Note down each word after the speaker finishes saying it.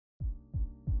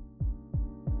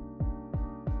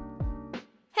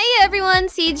Hey everyone,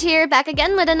 Siege here, back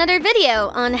again with another video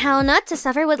on how not to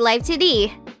suffer with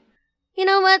Live2D. You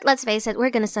know what, let's face it,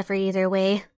 we're gonna suffer either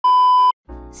way.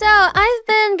 So, I've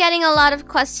been getting a lot of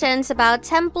questions about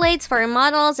templates for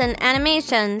models and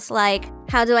animations, like,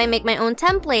 how do I make my own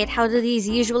template, how do these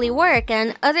usually work,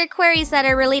 and other queries that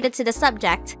are related to the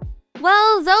subject.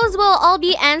 Well, those will all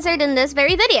be answered in this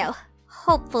very video.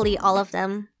 Hopefully all of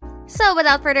them. So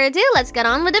without further ado, let's get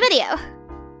on with the video.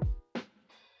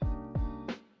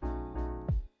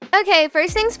 Okay,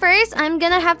 first things first, I'm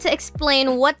gonna have to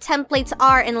explain what templates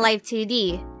are in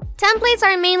Live2D. Templates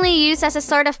are mainly used as a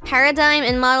sort of paradigm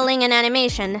in modeling and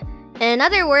animation. In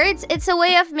other words, it's a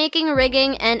way of making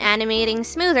rigging and animating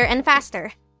smoother and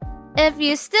faster. If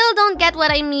you still don't get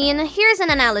what I mean, here's an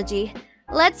analogy.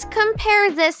 Let's compare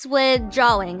this with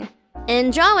drawing.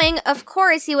 In drawing, of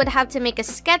course, you would have to make a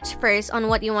sketch first on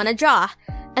what you want to draw.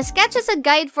 A sketch is a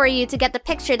guide for you to get the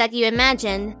picture that you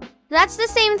imagine. That's the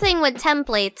same thing with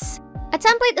templates. A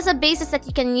template is a basis that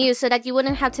you can use so that you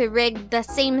wouldn't have to rig the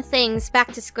same things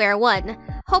back to square one.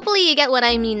 Hopefully you get what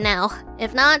I mean now.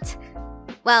 If not,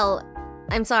 well,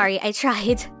 I'm sorry, I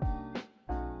tried.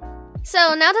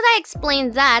 So now that I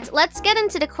explained that, let's get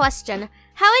into the question.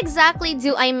 How exactly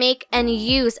do I make and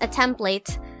use a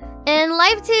template? In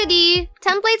Live2D,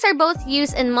 templates are both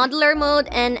used in modeler mode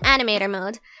and animator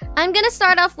mode. I'm gonna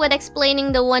start off with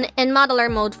explaining the one in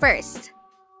modeler mode first.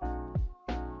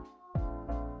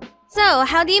 So,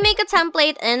 how do you make a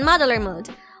template in modeler mode?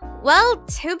 Well,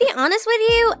 to be honest with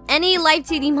you, any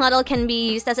Live2D model can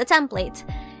be used as a template.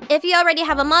 If you already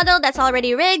have a model that's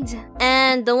already rigged,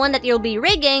 and the one that you'll be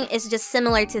rigging is just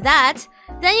similar to that,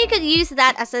 then you could use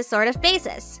that as a sort of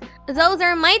basis. Though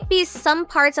there might be some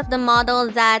parts of the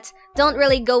model that don't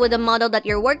really go with the model that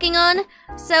you're working on,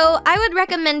 so I would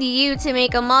recommend you to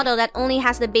make a model that only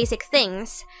has the basic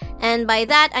things. And by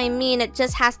that, I mean it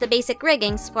just has the basic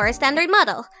riggings for a standard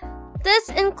model. This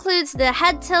includes the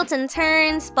head tilt and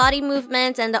turns, body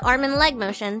movements, and the arm and leg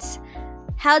motions.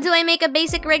 How do I make a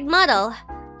basic rigged model?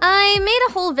 I made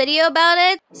a whole video about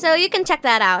it, so you can check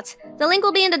that out. The link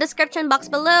will be in the description box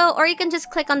below, or you can just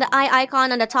click on the eye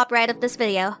icon on the top right of this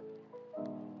video.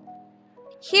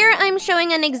 Here I'm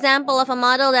showing an example of a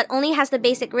model that only has the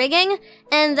basic rigging,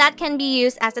 and that can be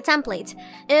used as a template.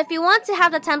 If you want to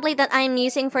have the template that I'm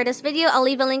using for this video, I'll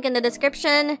leave a link in the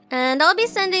description, and I'll be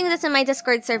sending this in my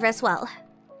Discord server as well.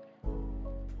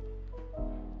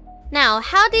 Now,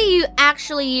 how do you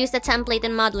actually use the template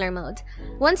in modeler mode?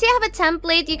 Once you have a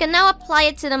template, you can now apply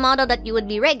it to the model that you would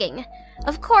be rigging.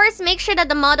 Of course, make sure that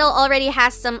the model already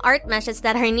has some art meshes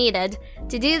that are needed.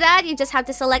 To do that, you just have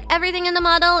to select everything in the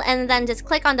model and then just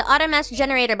click on the Auto Mesh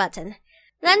Generator button.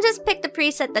 Then just pick the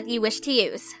preset that you wish to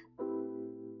use.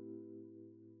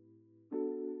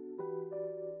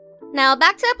 Now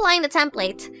back to applying the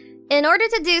template. In order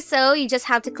to do so, you just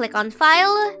have to click on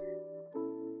File,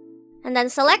 and then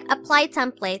select Apply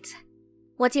Template.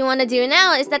 What you want to do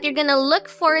now is that you're gonna look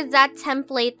for that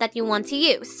template that you want to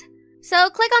use.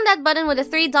 So click on that button with the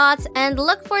 3 dots and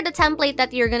look for the template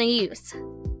that you're gonna use.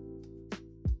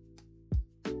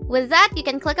 With that, you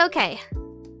can click OK.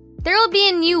 There will be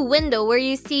a new window where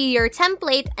you see your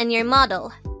template and your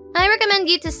model. I recommend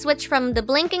you to switch from the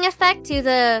blinking effect to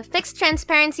the fixed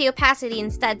transparency opacity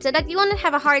instead so that you won't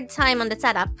have a hard time on the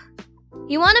setup.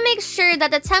 You want to make sure that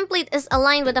the template is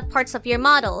aligned with the parts of your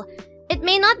model. It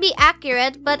may not be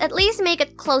accurate, but at least make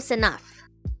it close enough.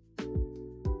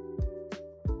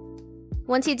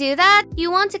 Once you do that, you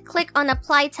want to click on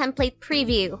Apply Template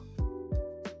Preview.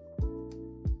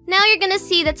 Now you're gonna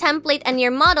see the template and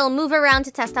your model move around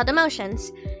to test out the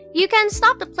motions. You can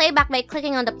stop the playback by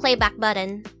clicking on the playback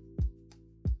button.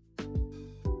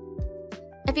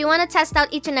 If you want to test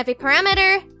out each and every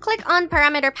parameter, click on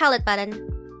Parameter Palette button.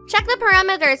 Check the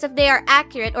parameters if they are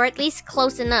accurate or at least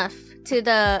close enough to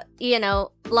the,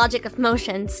 logic of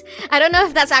motions. I don't know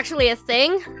if that's actually a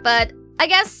thing, but I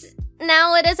guess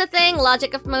now it is a thing,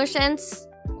 logic of motions.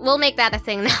 We'll make that a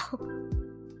thing now.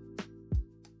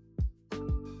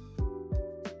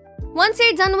 Once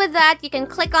you're done with that, you can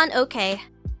click on OK.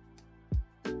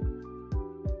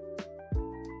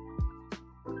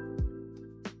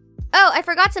 Oh, I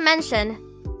forgot to mention.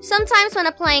 Sometimes when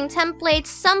applying templates,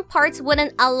 some parts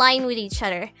wouldn't align with each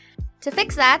other. To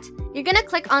fix that, you're gonna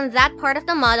click on that part of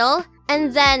the model,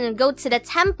 and then go to the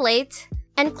template,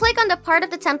 and click on the part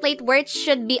of the template where it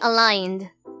should be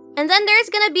aligned. And then there's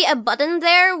gonna be a button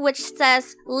there which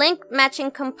says Link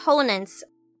Matching Components.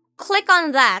 Click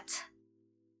on that.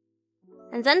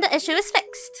 And then the issue is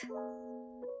fixed.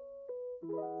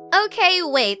 Okay,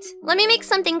 wait. Let me make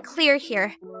something clear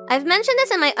here. I've mentioned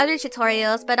this in my other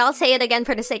tutorials, but I'll say it again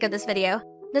for the sake of this video.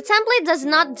 The template does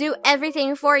not do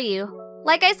everything for you.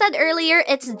 Like I said earlier,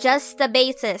 it's just the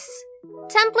basis.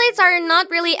 Templates are not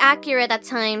really accurate at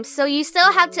times, so you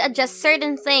still have to adjust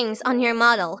certain things on your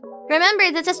model.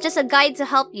 Remember, this is just a guide to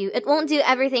help you. It won't do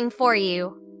everything for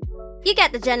you. You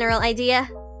get the general idea,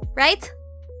 right?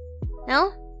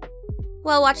 No?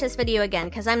 Well, watch this video again,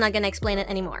 because I'm not gonna explain it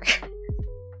anymore.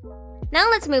 Now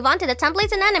let's move on to the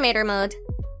templates in animator mode.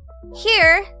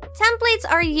 Here, templates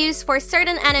are used for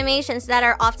certain animations that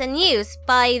are often used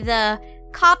by the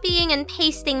copying and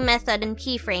pasting method in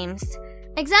keyframes.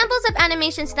 Examples of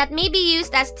animations that may be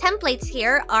used as templates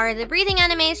here are the breathing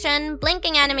animation,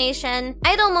 blinking animation,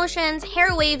 idle motions,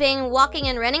 hair waving, walking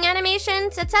and running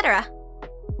animations, etc.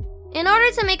 In order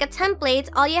to make a template,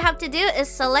 all you have to do is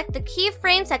select the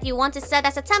keyframes that you want to set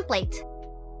as a template.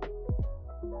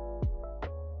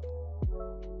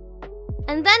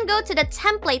 And then go to the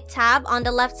Template tab on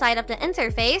the left side of the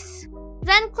interface.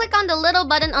 Then click on the little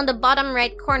button on the bottom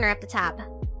right corner of the tab.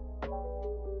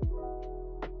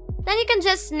 Then you can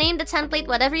just name the template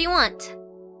whatever you want.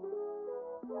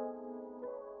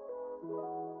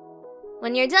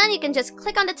 When you're done, you can just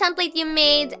click on the template you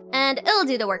made and it'll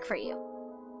do the work for you.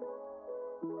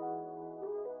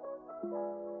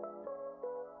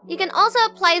 You can also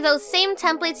apply those same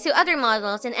templates to other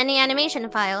models in any animation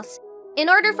files. In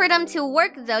order for them to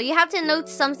work though, you have to note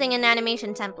something in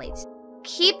animation templates.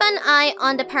 Keep an eye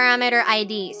on the parameter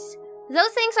IDs.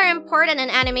 Those things are important in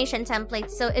animation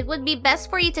templates, so it would be best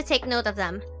for you to take note of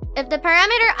them. If the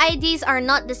parameter IDs are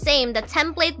not the same, the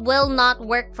template will not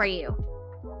work for you.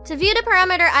 To view the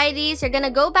parameter IDs, you're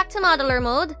gonna go back to modeler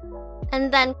mode,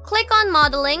 and then click on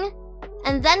modeling,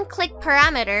 and then click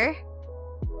parameter,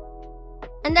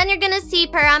 and then you're gonna see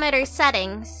parameter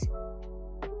settings.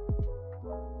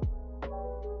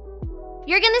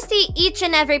 You're gonna see each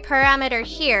and every parameter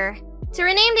here. To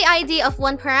rename the ID of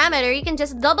one parameter, you can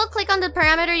just double-click on the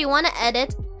parameter you want to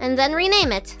edit, and then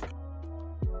rename it.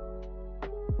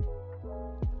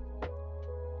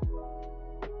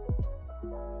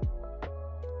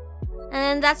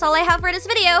 And that's all I have for this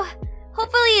video.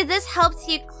 Hopefully this helps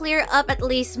you clear up at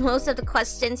least most of the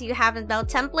questions you have about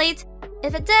templates.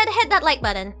 If it did, hit that like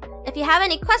button. If you have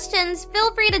any questions,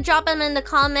 feel free to drop them in the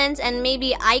comments and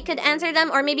maybe I could answer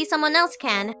them or maybe someone else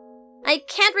can. I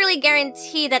can't really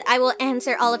guarantee that I will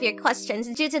answer all of your questions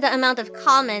due to the amount of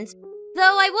comments,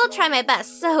 though I will try my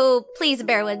best, so please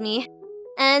bear with me.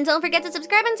 And don't forget to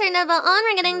subscribe and turn the bell on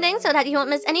ring-a-ding-ding so that you won't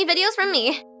miss any videos from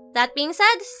me. That being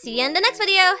said, see you in the next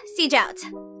video. Siege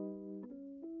out.